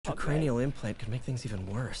A cranial implant could make things even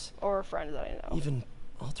worse. Or a friend that I know. Even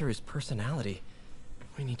alter his personality.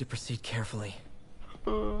 We need to proceed carefully.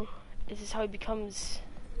 Is this how he becomes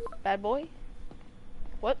bad boy?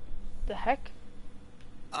 What the heck?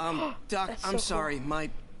 Doc, I'm sorry. My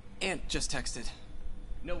aunt just texted.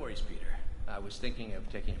 No worries, Peter. I was thinking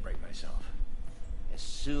of taking a break myself. As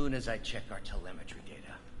soon as I check our telemetry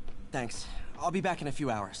data. Thanks. I'll be back in a few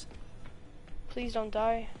hours. Please don't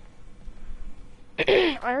die.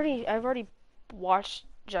 I've already watched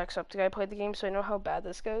Jacksepticeye play the game, so I know how bad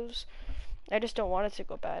this goes. I just don't want it to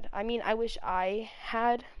go bad. I mean, I wish I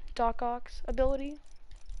had Doc Ock's ability.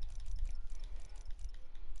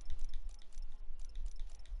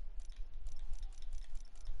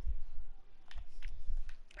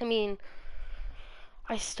 I mean,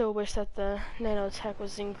 I still wish that the nanotech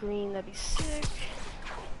was in green. That'd be sick.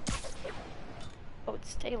 Oh,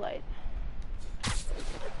 it's daylight.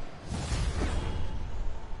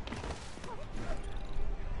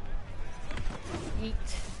 Eat.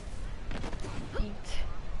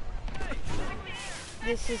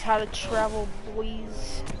 This is how to travel,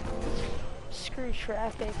 boys. Screw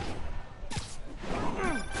traffic.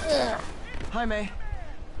 Hi, May.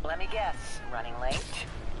 Let me guess, running late?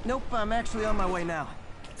 Nope, I'm actually on my way now.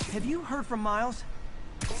 Have you heard from Miles?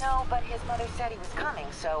 No, but his mother said he was coming,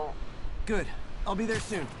 so... Good. I'll be there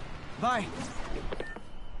soon. Bye.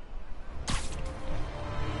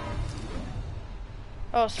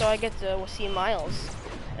 Oh, so I get to see Miles.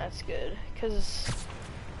 That's good, because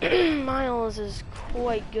Miles is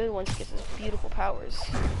quite good once he gets his beautiful powers.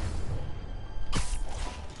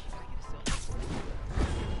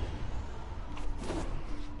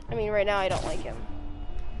 I mean, right now I don't like him,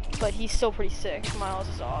 but he's still pretty sick. Miles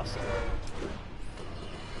is awesome.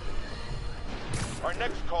 Our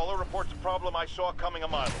next caller reports a problem I saw coming a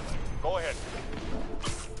mile away. Go ahead.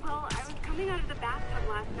 Well, I was coming out of the bathtub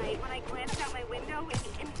last night when I glanced out my window and...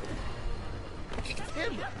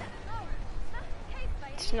 Him!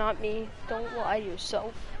 It's not me. Don't lie to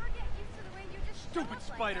yourself. Stupid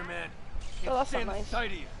Spider-Man! Oh, that's not nice.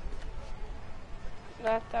 Inside of you.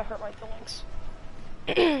 That hurt my feelings.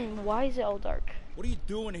 Why is it all dark? What are you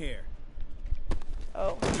doing here?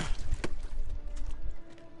 Oh.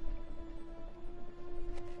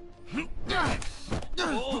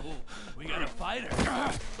 Oh, we got a fighter.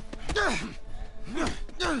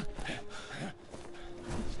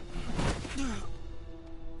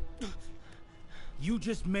 You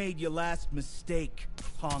just made your last mistake,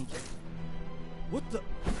 punk. What the?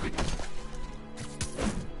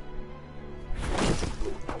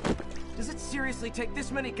 Does it seriously take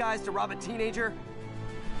this many guys to rob a teenager?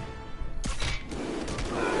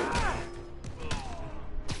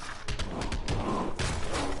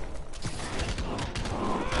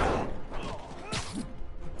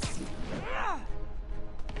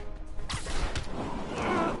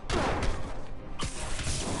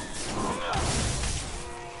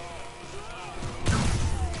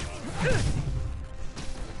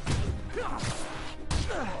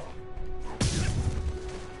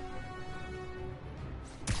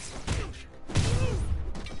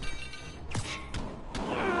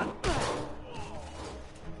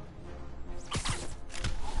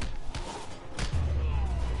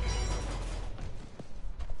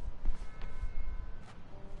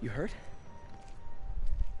 You hurt?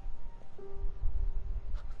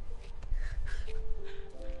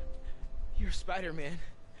 You're Spider-Man.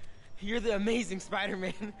 You're the amazing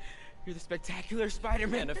Spider-Man. You're the spectacular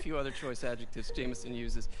Spider-Man. And a few other choice adjectives Jameson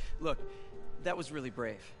uses. Look, that was really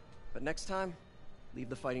brave. But next time, leave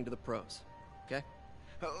the fighting to the pros, okay?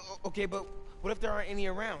 Okay, but what if there aren't any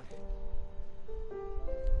around?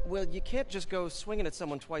 Well, you can't just go swinging at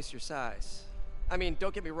someone twice your size. I mean,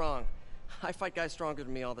 don't get me wrong. I fight guys stronger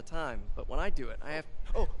than me all the time, but when I do it, I have...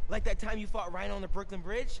 Oh, like that time you fought Rhino on the Brooklyn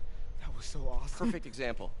Bridge? That was so awesome. Perfect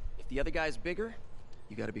example. If the other guy's bigger,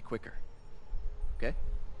 you gotta be quicker. Okay?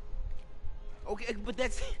 Okay, but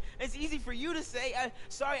that's easy for you to say.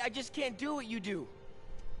 Sorry, I just can't do what you do.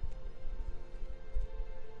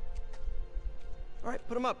 All right,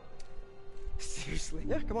 put him up. Seriously?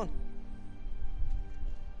 Yeah, come on.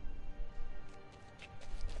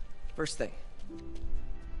 First thing.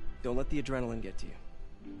 Don't let the adrenaline get to you.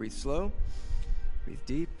 Breathe slow, breathe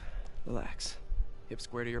deep, relax. Hip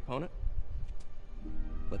square to your opponent.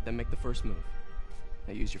 Let them make the first move.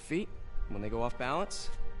 Now use your feet. When they go off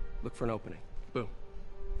balance, look for an opening. Boom.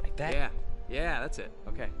 Like that? Yeah, yeah, that's it.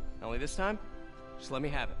 Okay. Now only this time, just let me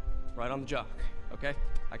have it. Right on the jaw. Okay?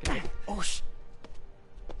 I can take it. Oh,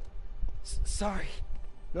 sorry.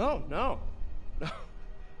 No.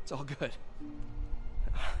 It's all good.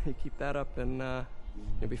 You keep that up and,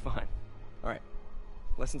 you'll be fine. All right.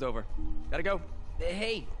 Lesson's over. Gotta go.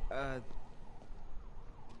 Hey,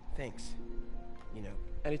 thanks. You know.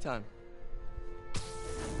 Anytime.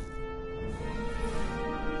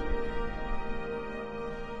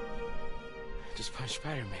 Just punch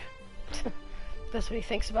Spider-Man. That's what he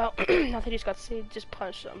thinks about. Now that he's got saved, just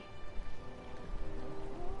punch them.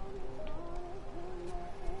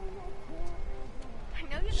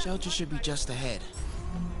 Shelter should be just ahead.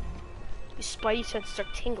 His spidey senses are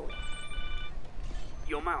tingling.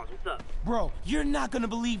 Yo, Miles, what's up? Bro, you're not gonna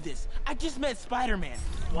believe this. I just met Spider-Man.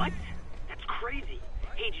 What? That's crazy.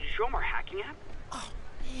 Hey, did you show him our hacking app? Oh,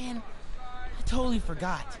 man. I totally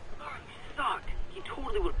forgot. Oh, you suck. He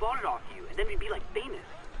totally would have bought it off you, and then we'd be, like, famous.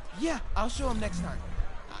 Yeah, I'll show him next time.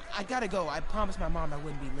 I gotta go. I promised my mom I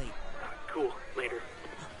wouldn't be late. Cool. Later.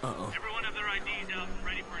 Uh-oh. Everyone have their IDs out and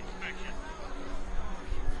ready for inspection.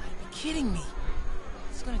 You're kidding me.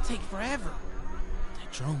 It's gonna take forever.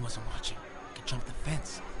 That drone wasn't watching. I could jump the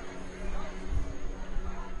fence.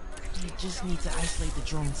 You just need to isolate the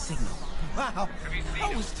drone signal. Wow,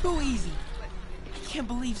 that was too easy. I can't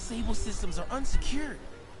believe Sable systems are unsecured.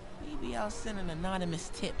 Maybe I'll send an anonymous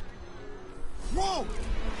tip. Whoa!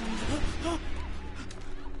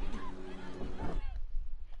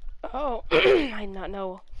 Oh, I did not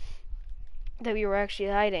know that we were actually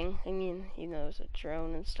hiding. I mean, you know, there's a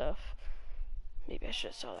drone and stuff. Maybe I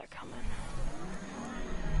should have saw that coming.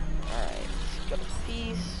 Alright, let's go to the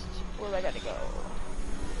feast. Where do I gotta go?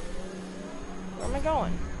 Where am I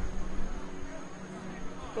going?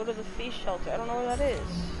 Go to the feast shelter. I don't know where that is.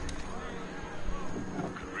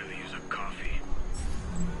 Could really use a coffee.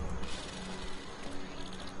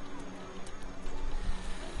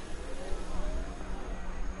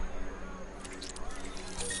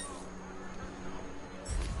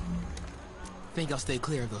 Think I'll stay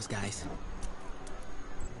clear of those guys.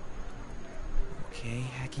 Okay,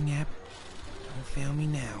 hacking app. Don't fail me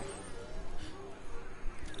now.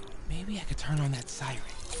 Maybe I could turn on that siren.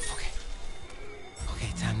 Okay.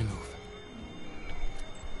 Okay, time to move.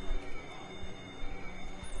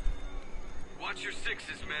 Watch your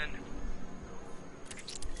sixes, men.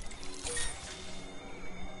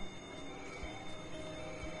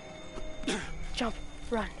 Jump,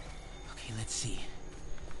 run. Okay, let's see.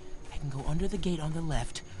 I can go under the gate on the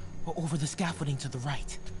left, or over the scaffolding to the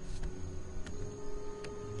right.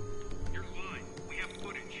 You're lying. We have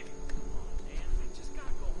footage. Man, I just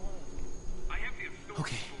gotta go home. I have the authority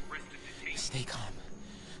Okay. to arrest a detainee. Stay calm.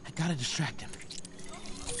 I gotta distract him.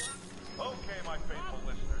 Okay, my faithful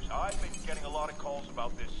listeners, I've been getting a lot of calls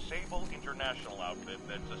about this Sable International outfit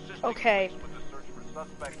that's assisting Okay. police with the search for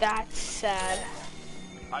suspects. That's sad.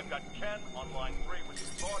 I've got Ken on line 3 with your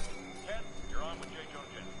thoughts. Ken, you're on with J. Jonah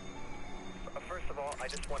Jen. First of all, I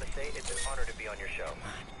just want to say it's an honor to be on your show.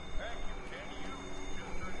 Thank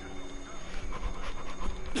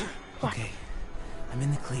you, Ken. Okay, I'm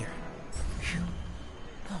in the clear. Phew.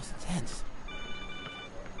 That was intense.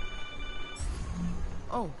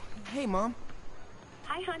 Oh, hey, Mom.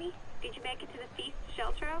 Hi, honey. Did you make it to the feast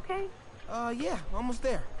shelter okay? Yeah, almost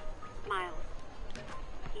there. Miles,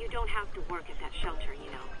 you don't have to work at that shelter,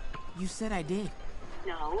 you know. You said I did.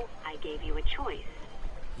 No, I gave you a choice.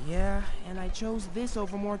 Yeah, and I chose this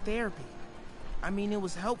over more therapy. I mean, it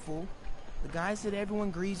was helpful. The guy said everyone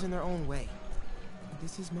grieves in their own way.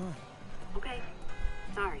 This is mine. Okay.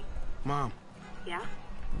 Sorry. Mom, Yeah?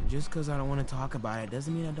 just because I don't want to talk about it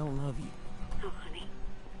doesn't mean I don't love you. Oh, honey.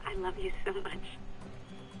 I love you so much.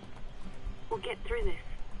 We'll get through this.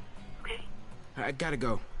 Okay? I gotta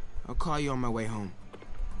go. I'll call you on my way home.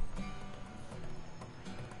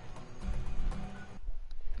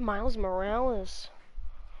 Miles Morales.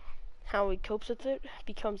 How he copes with it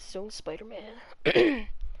becomes his own Spider-Man.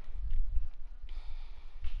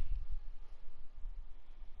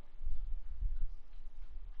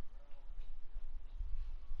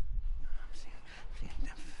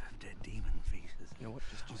 You know what?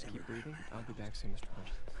 Just keep breathing. I'll be back soon, Mr.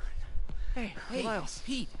 Hodges. Hey, Miles.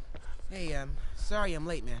 Pete. Hey, sorry I'm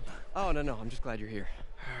late, man. Oh, no, I'm just glad you're here.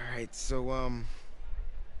 All right, so,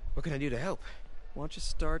 what can I do to help? Why don't you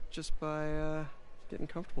start just by, getting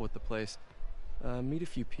comfortable with the place. Meet a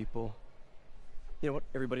few people. You know what?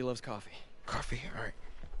 Everybody loves coffee. Coffee, all right.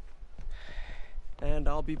 And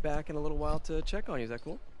I'll be back in a little while to check on you. Is that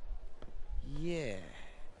cool? Yeah.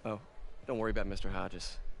 Oh, don't worry about Mr.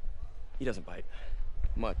 Hodges. He doesn't bite.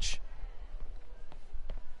 Much.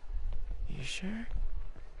 You sure?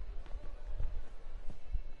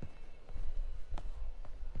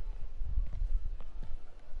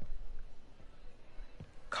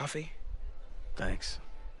 Coffee? Thanks.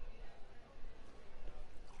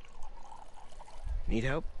 Need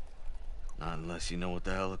help? Not unless you know what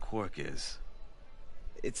the hell a quirk is.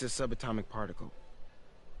 It's a subatomic particle.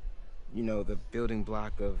 You know, the building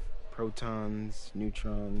block of protons,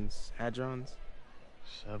 neutrons, hadrons.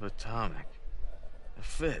 Subatomic. It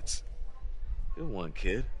fits. Good one,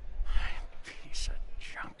 kid. Piece of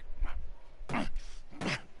junk.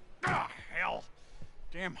 Ah, hell.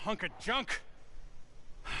 Damn hunk of junk.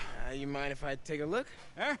 You mind if I take a look?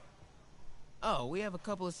 Huh? Oh, we have a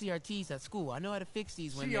couple of CRTs at school. I know how to fix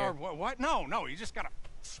these when CR they're... what? No, you just gotta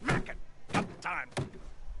smack it. Up time.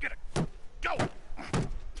 Get it. Go!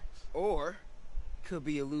 Or, could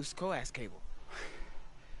be a loose coax cable.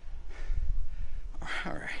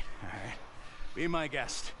 All right. Be my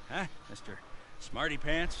guest, huh, Mr. Smarty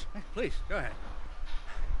Pants? Please, go ahead.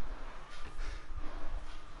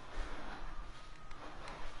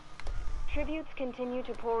 Tributes continue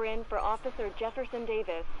to pour in for Officer Jefferson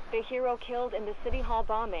Davis, the hero killed in the City Hall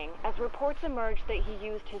bombing, as reports emerge that he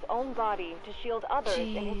used his own body to shield others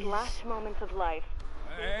in his last moments of life.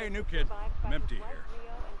 Hey, new kid. I'm empty here.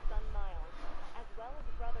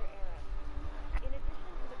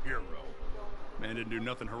 Hero. Man didn't do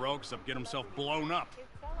nothing heroic except get himself blown up.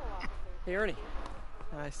 Hey, Ernie.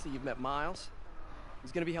 I see you've met Miles.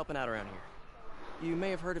 He's gonna be helping out around here. You may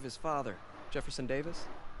have heard of his father, Jefferson Davis.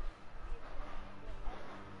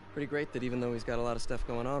 Pretty great that even though he's got a lot of stuff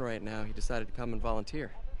going on right now, he decided to come and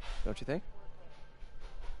volunteer. Don't you think?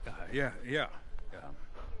 Yeah.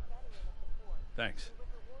 Thanks.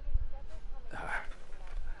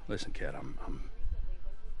 Listen, kid, I'm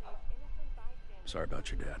sorry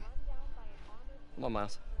about your dad. Come on,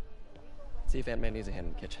 Miles. See if Aunt May needs a hand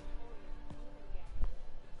in the kitchen.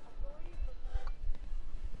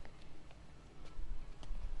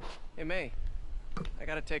 Hey, May. I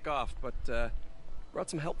gotta take off, but, brought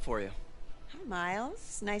some help for you. Hi,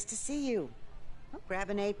 Miles. Nice to see you. Well, grab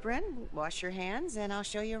an apron, wash your hands, and I'll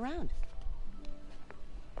show you around.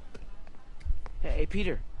 Hey,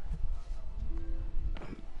 Peter.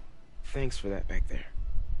 Thanks for that back there.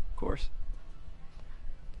 Of course.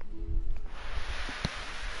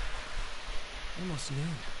 Almost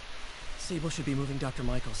noon. Sable should be moving Dr.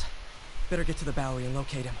 Michaels. Better get to the Bowery and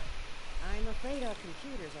locate him. I'm afraid our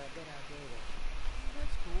computers are a bit outdated.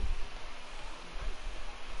 That's cool.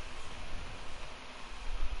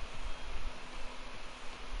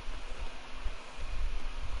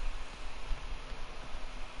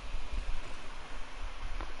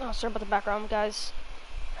 Oh, sorry about the background, guys.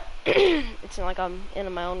 It's not like I'm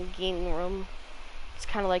in my own gaming room. It's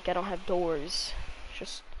kind of like I don't have doors. It's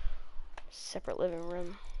just separate living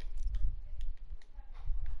room.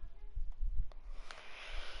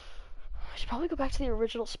 I should probably go back to the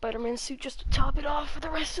original Spider-Man suit just to top it off for the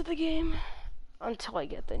rest of the game. Until I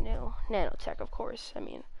get the new nanotech, of course. I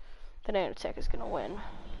mean, the nanotech is gonna win.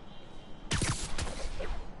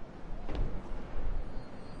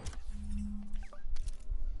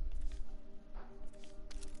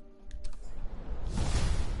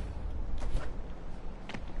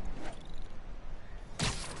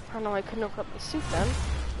 I don't know, I couldn't open up the suit then.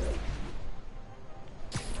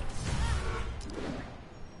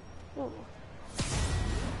 Ooh.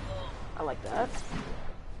 I like that.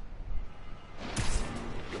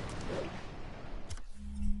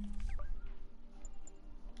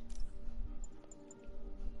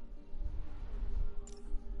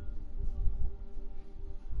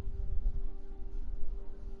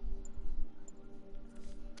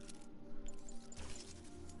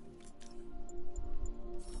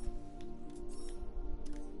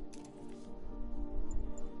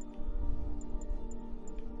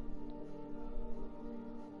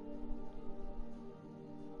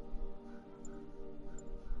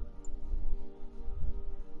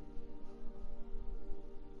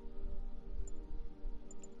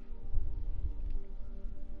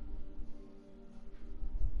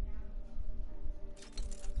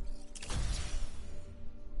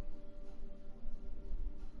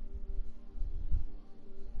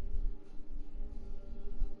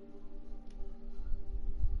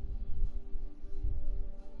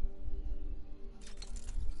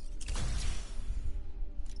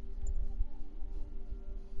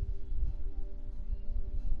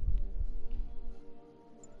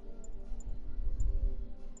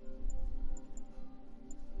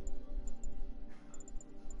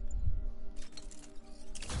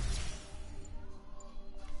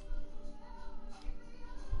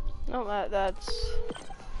 No, that's...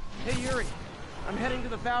 Hey, Yuri. I'm heading to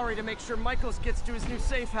the Bowery to make sure Michaels gets to his new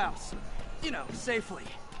safe house. You know, safely.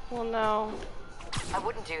 Well, no. I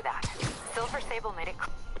wouldn't do that. Silver Sable made it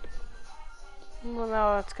Well,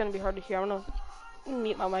 no, it's gonna be hard to hear. I'm gonna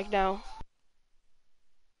mute my mic now.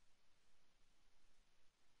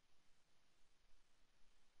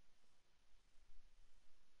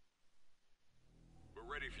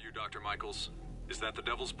 for you, Dr. Michaels. Is that the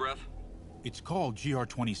Devil's Breath? It's called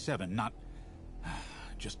GR27, not...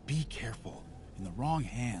 Just be careful. In the wrong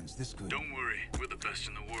hands, this could... Don't worry, we're the best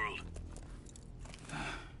in the world.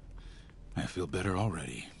 I feel better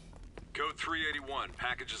already. Code 381,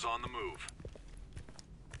 package is on the move.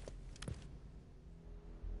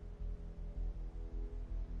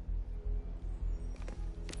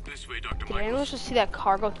 This way, Dr. Did anyone just see that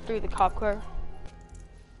car go through the cop car?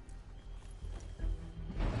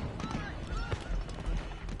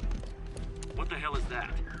 What the hell is that?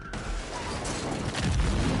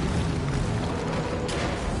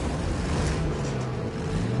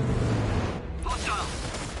 Hostile!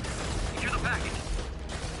 Secure the package.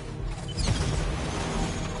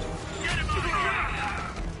 Get him out of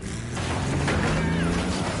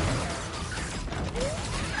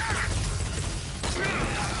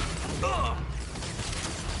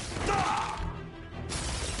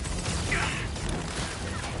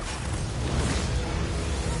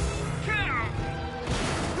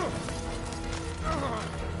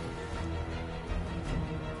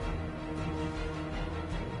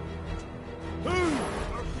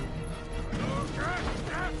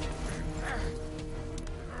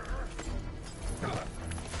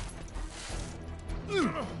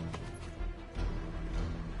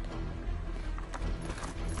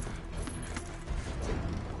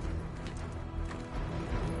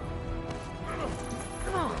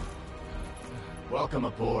Welcome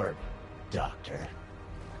aboard, Doctor.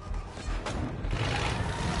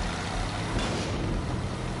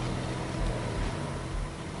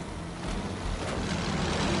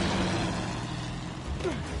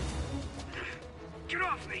 Get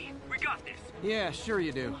off me! We got this! Yeah, sure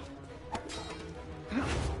you do.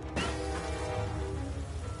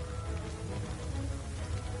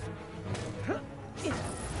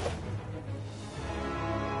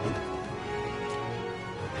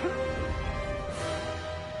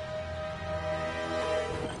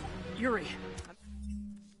 Yuri.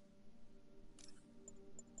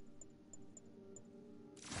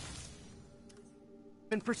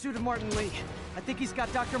 In pursuit of Martin Lee. I think he's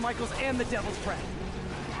got Dr. Michaels and the Devil's Breath.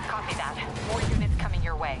 Copy that. More units coming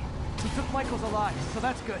your way. He took Michaels alive, so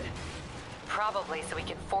that's good. Probably so we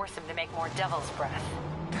can force him to make more Devil's Breath.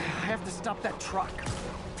 I have to stop that truck.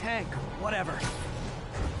 Tank, whatever.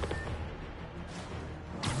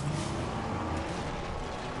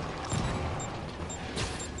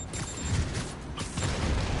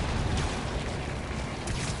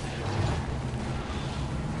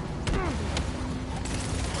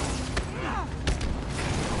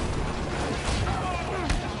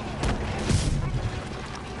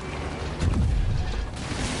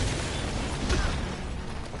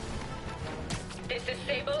 This is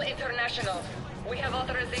Sable International. We have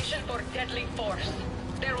authorization for deadly force.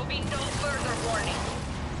 There will be no further warning.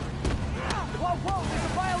 Whoa, whoa, there's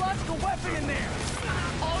a biological weapon in there!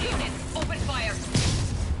 All units, open fire.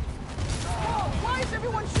 Whoa, why is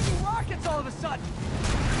everyone shooting rockets all of a sudden?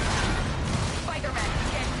 Spiderman,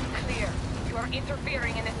 get clear. You are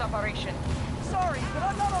interfering in this operation. Sorry, but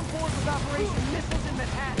I'm not on board with Operation Missiles in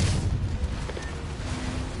Manhattan.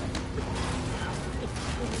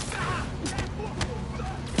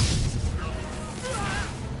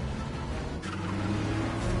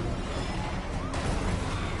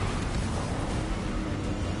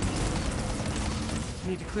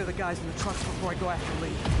 Need to clear the guys in the trucks before I go after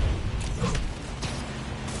Lee.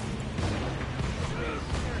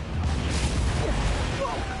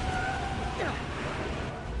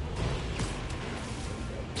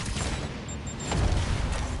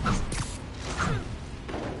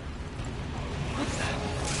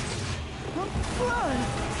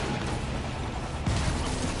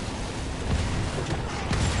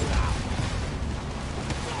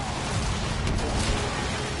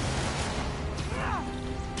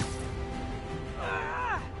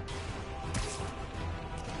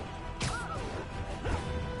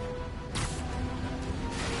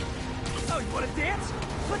 Oh, you want to dance?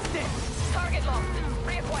 Let's dance! Target locked.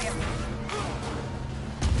 Reacquire.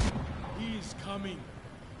 He is coming.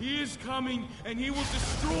 He is coming, and he will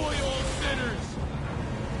destroy all sinners.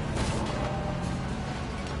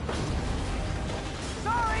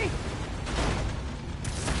 Sorry!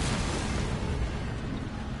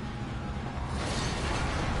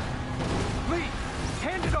 Lee,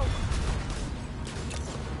 hand it over!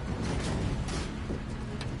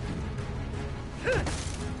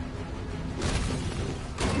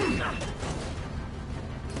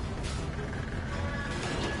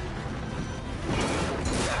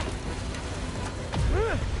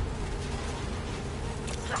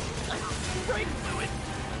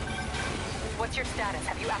 What's your status?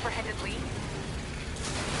 Have you apprehended Lee?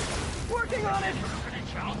 Working on it!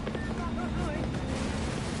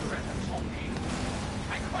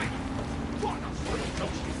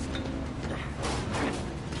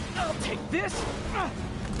 I'll take this!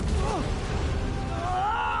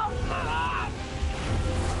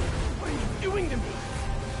 What are you doing to me?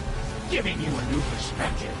 Giving you a new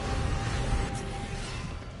perspective.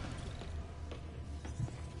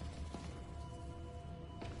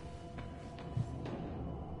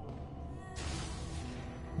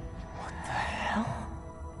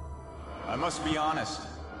 I must be honest.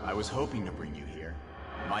 I was hoping to bring you here.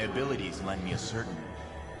 My abilities lend me a certain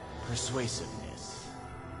persuasiveness.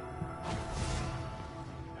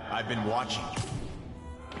 I've been watching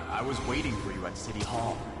you. I was waiting for you at City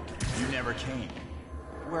Hall. You never came.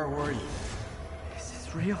 Where were you? Is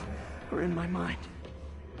this real or in my mind?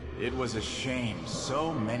 It was a shame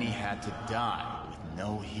so many had to die with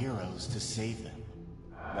no heroes to save them.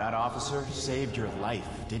 That officer saved your life,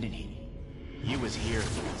 didn't he? He was here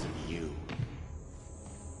because of you.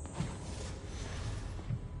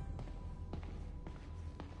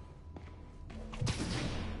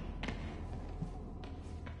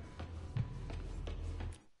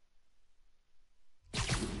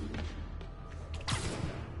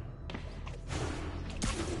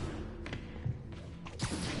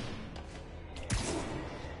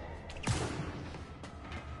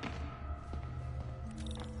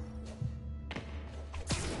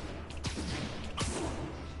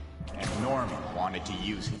 Norman wanted to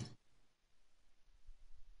use him.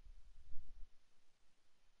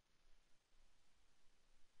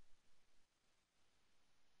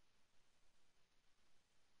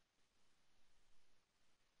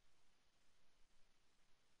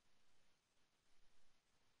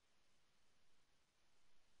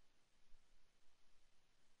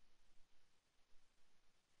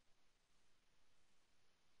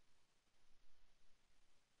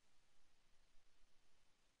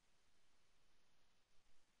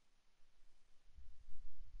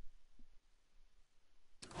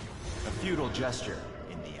 A futile gesture,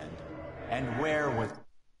 in the end. And where was...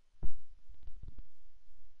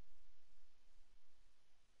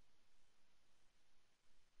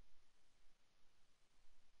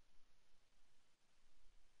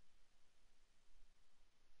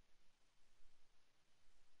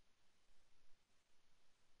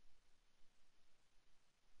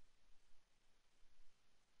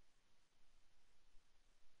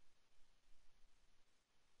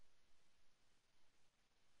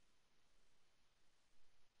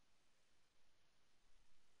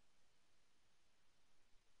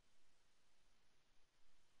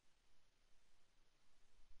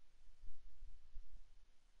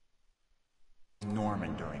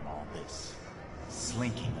 Norman during all this,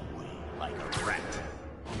 slinking away like a rat.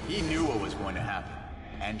 He knew what was going to happen,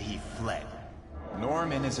 and he fled.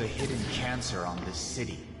 Norman is a hidden cancer on this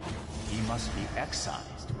city. He must be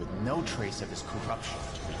excised with no trace of his corruption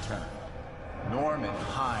to return. Norman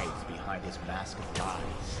hides behind his mask of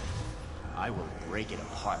lies. I will break it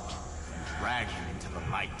apart and drag him into the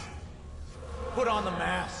light. Put on the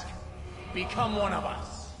mask. Become one of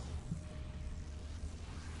us.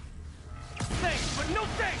 Thanks, but no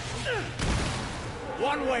thanks!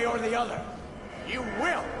 One way or the other, you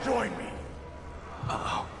will join me.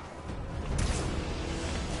 Uh-oh.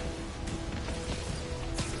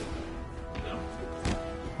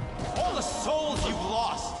 All the souls you've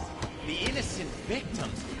lost, the innocent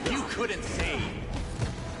victims you couldn't save.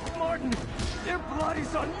 Martin, their blood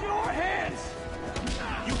is on your hands!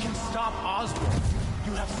 You can stop Osborn.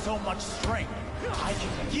 You have so much strength. I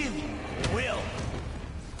can give you will.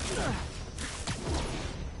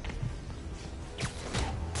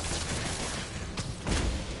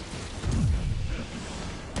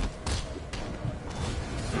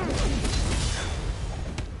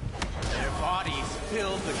 Their bodies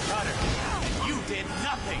filled the gutter, and you did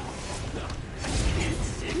nothing.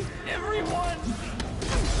 It's in everyone!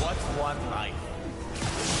 What's one life?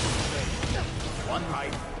 One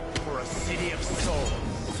life for a city of souls.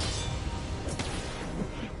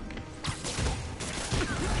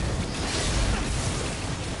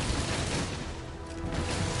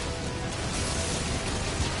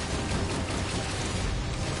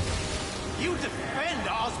 You defend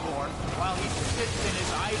Osborn while he sits in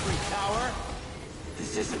his ivory tower?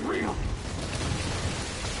 This isn't real.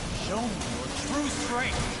 Show me your true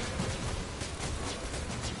strength.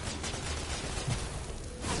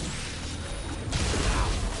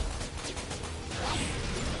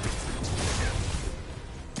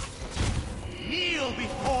 Kneel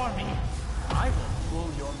before me. I will pull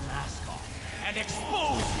your mask off and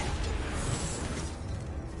expose you.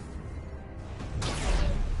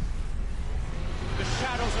 The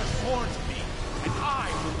shadows are sworn to me, and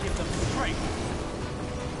I will give them strength.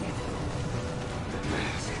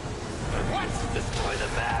 What? Destroy the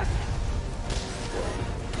mask!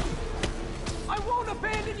 I won't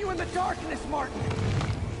abandon you in the darkness, Martin!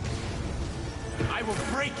 I will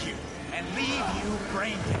break you and leave you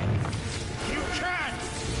brain dead. You can't!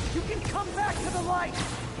 You can come back to the light!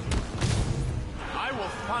 I will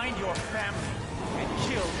find your family and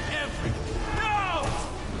kill every... No!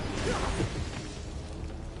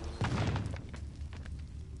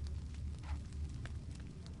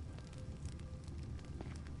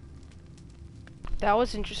 That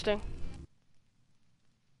was interesting.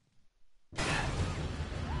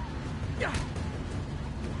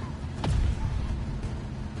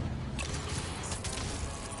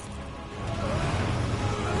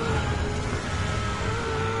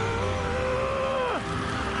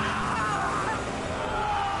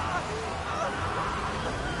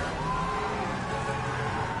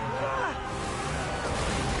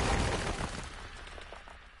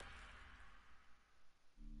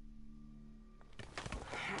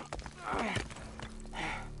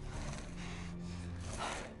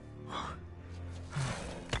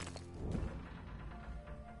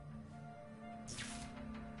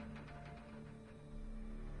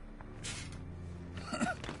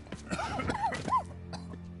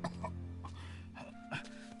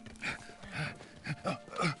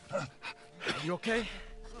 You okay?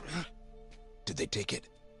 Did they take it?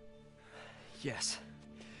 Yes.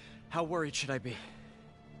 How worried should I be?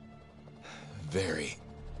 Very.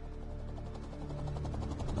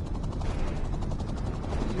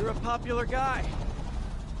 You're a popular guy.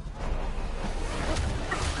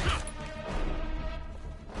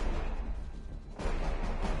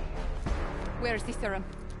 Where's the serum?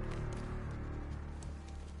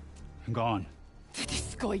 Gone.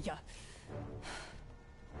 This Goya.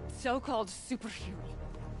 So-called superhero.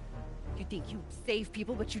 You think you save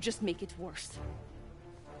people, but you just make it worse.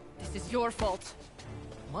 This is your fault.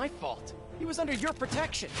 My fault? He was under your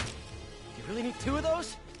protection. You really need two of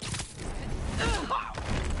those?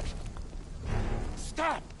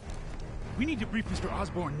 Stop! We need to brief Mr.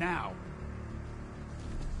 Osborn now.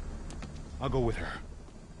 I'll go with her.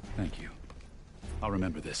 Thank you. I'll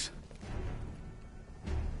remember this.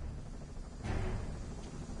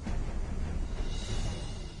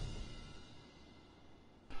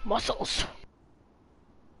 Muscles.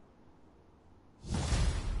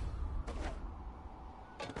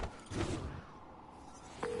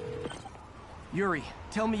 Yuri,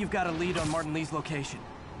 tell me you've got a lead on Martin Lee's location.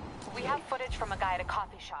 We have footage from a guy at a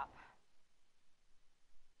coffee shop.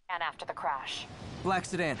 And after the crash. Black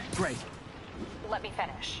sedan, great. Let me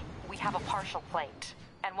finish. We have a partial plate.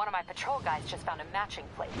 And one of my patrol guys just found a matching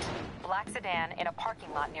plate. Black sedan in a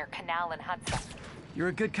parking lot near Canal and Hudson. You're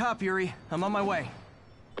a good cop, Yuri. I'm on my way.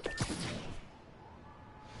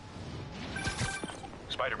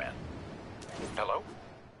 Spiderman. Hello?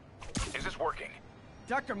 Is this working?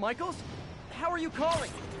 Dr. Michaels? How are you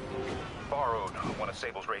calling? Borrowed one of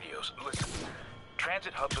Sable's radios. Listen,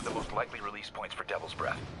 transit hubs are the most likely release points for Devil's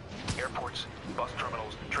Breath. Airports, bus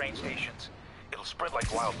terminals, train stations. It'll spread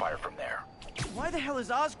like wildfire from there. Why the hell is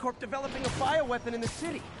Oscorp developing a bioweapon in the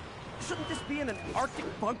city? Shouldn't this be in an Arctic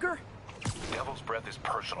bunker? Devil's Breath is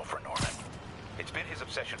personal for Norman. It's been his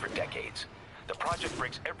obsession for decades. The project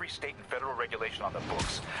breaks every state and federal regulation on the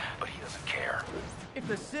books, but he doesn't care. If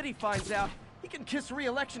the city finds out, he can kiss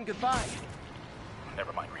re-election goodbye.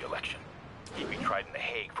 Never mind re-election. He'd be tried in The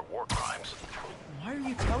Hague for war crimes. Why are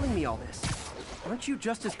you telling me all this? Aren't you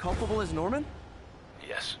just as culpable as Norman?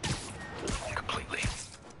 Yes. Completely.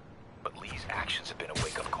 But Lee's actions have been a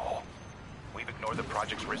wake-up call. We've ignored the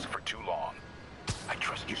project's risk for too long. I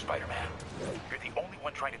trust you, Spider-Man. You're the only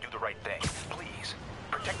one trying to do the right thing. Please,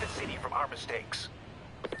 protect the city from our mistakes.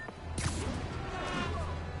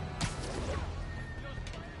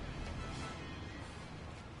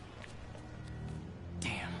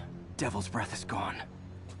 Damn, Devil's Breath is gone.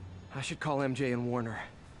 I should call MJ and warn her.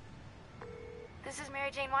 This is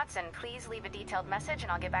Mary Jane Watson. Please leave a detailed message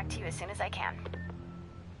and I'll get back to you as soon as I can.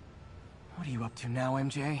 What are you up to now,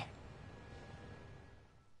 MJ?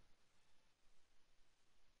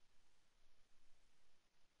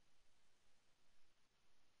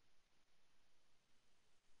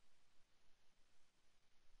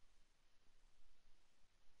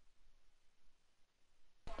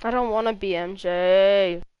 I don't want to be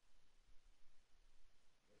MJ.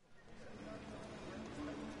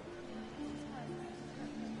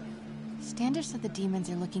 Stander said the demons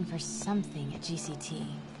are looking for something at GCT.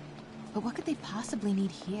 But what could they possibly need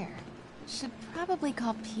here? Should probably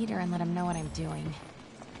call Peter and let him know what I'm doing.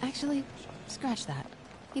 Actually, scratch that.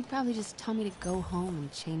 He'd probably just tell me to go home and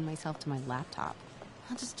chain myself to my laptop.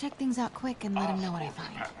 I'll just check things out quick and let him know what I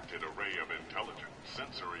find. Patented array of intelligent,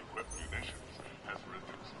 sensor-equipped munitions has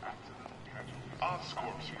reduced accidental casualties.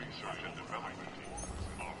 Oscorp's research and development teams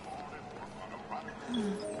are hard at work on a radical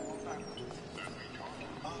battery that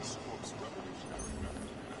recharges Oscorp's revolutionary method.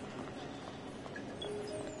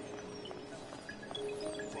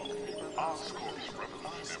 Oscorp's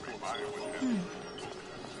revolutionary bioweapon.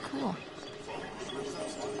 Cool.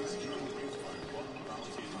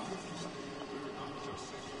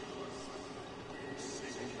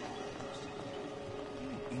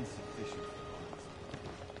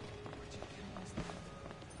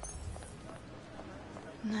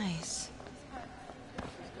 Nice.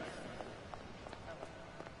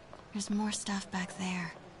 There's more stuff back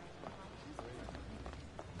there.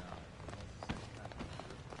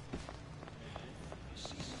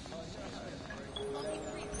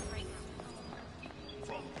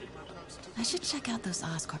 I should check out those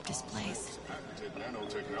Oscorp displays. Patented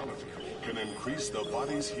nanotechnology can increase the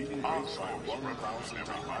body's heating rate by 1,000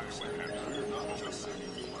 times. We're not just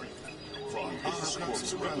saving life. From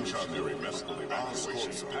Oscorp's revolutionary medical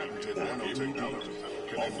evacuation, patented nanotechnology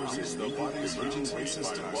can increase the body's heating rate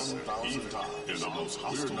by 1,000 times. In the most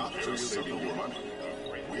hostile areas of the world,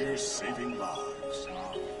 we're saving lives.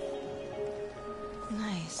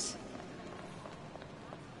 Nice.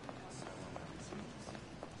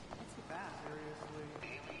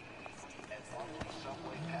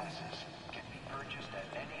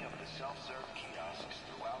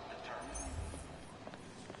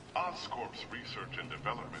 Oscorp's research and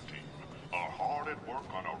development team are hard at work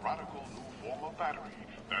on a radical new form of battery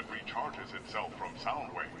that recharges itself from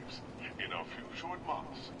sound waves. In a few short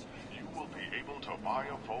months, you will be able to buy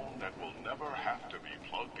a phone that will never have to be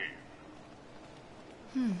plugged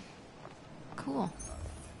in. Cool.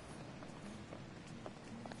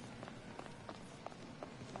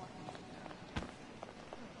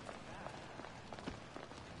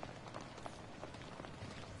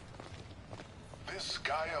 This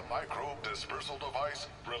Gaia microbe dispersal device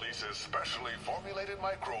releases specially formulated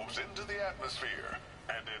microbes into the atmosphere,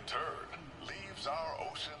 and in turn, leaves our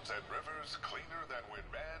oceans and rivers cleaner than when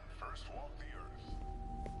man first walked the earth.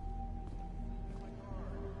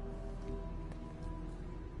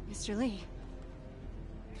 Mr. Lee.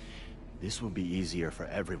 This will be easier for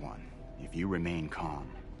everyone if you remain calm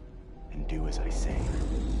and do as I say.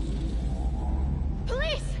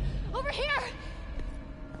 Police! Over here!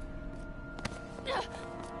 No!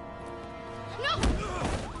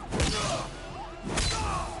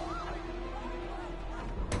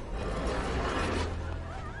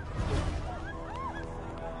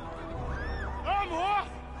 I'm off!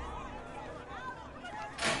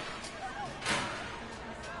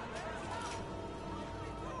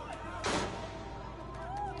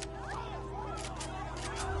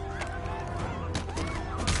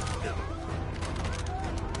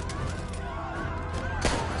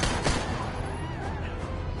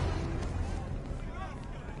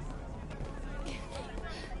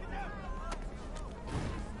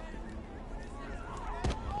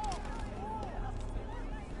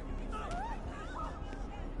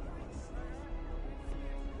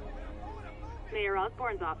 Mayor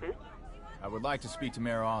Osborne's office. I would like to speak to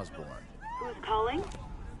Mayor Osborne, Who's calling?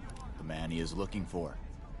 the man he is looking for.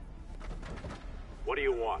 What do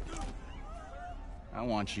you want? I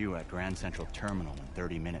want you at Grand Central Terminal in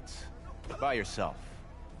 30 minutes. By yourself.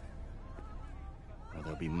 Or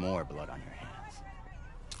there'll be more blood on your hands.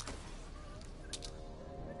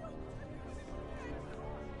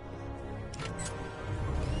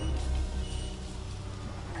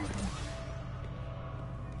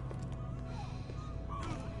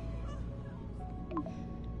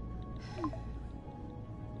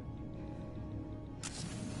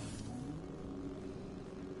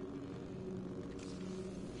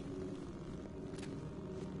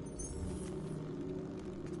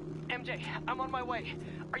 MJ, I'm on my way.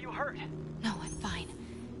 Are you hurt? No, I'm fine.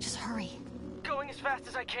 Just hurry. Going as fast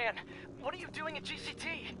as I can. What are you doing at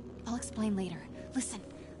GCT? I'll explain later. Listen,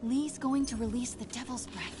 Lee's going to release the Devil's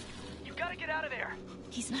Breath. You gotta get out of there.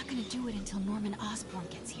 He's not gonna do it until Norman Osborn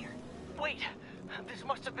gets here. Wait, this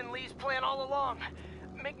must have been Lee's plan all along.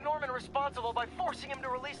 Make Norman responsible by forcing him to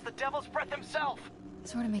release the Devil's Breath himself.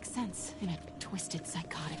 Sort of makes sense, in a twisted,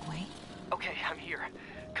 psychotic way. Okay, I'm here.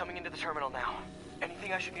 Coming into the terminal now.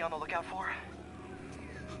 Anything I should be on the lookout for?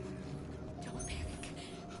 Don't panic.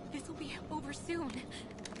 This'll be over soon.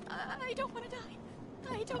 I don't want to die.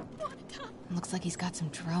 I don't want to die. Looks like he's got some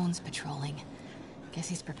drones patrolling. Guess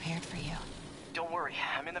he's prepared for you. Don't worry,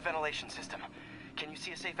 I'm in the ventilation system. Can you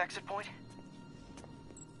see a safe exit point?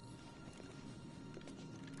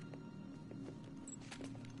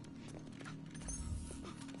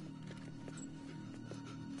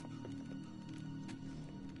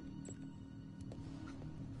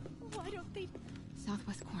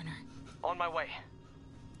 On my way.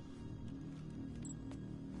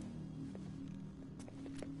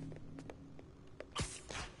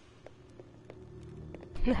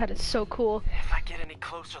 That is so cool. If I get any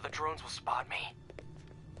closer, the drones will spot me.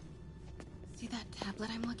 See that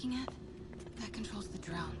tablet I'm looking at? That controls the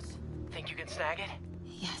drones. Think you can snag it?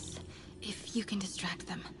 Yes, if you can distract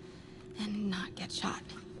them and not get shot.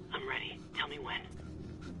 I'm ready. Tell me when.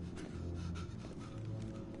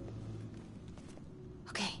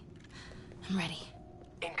 Okay, I'm ready.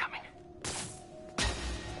 Incoming.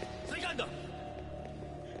 Llegando.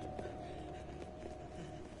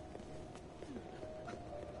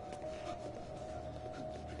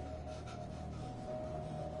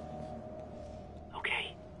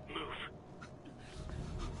 Okay, move.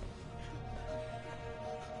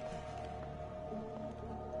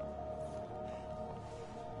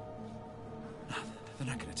 They're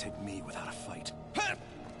not gonna take me without a fight.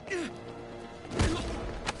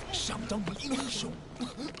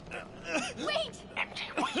 Wait! MJ,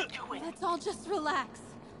 what are you doing? Let's all just relax.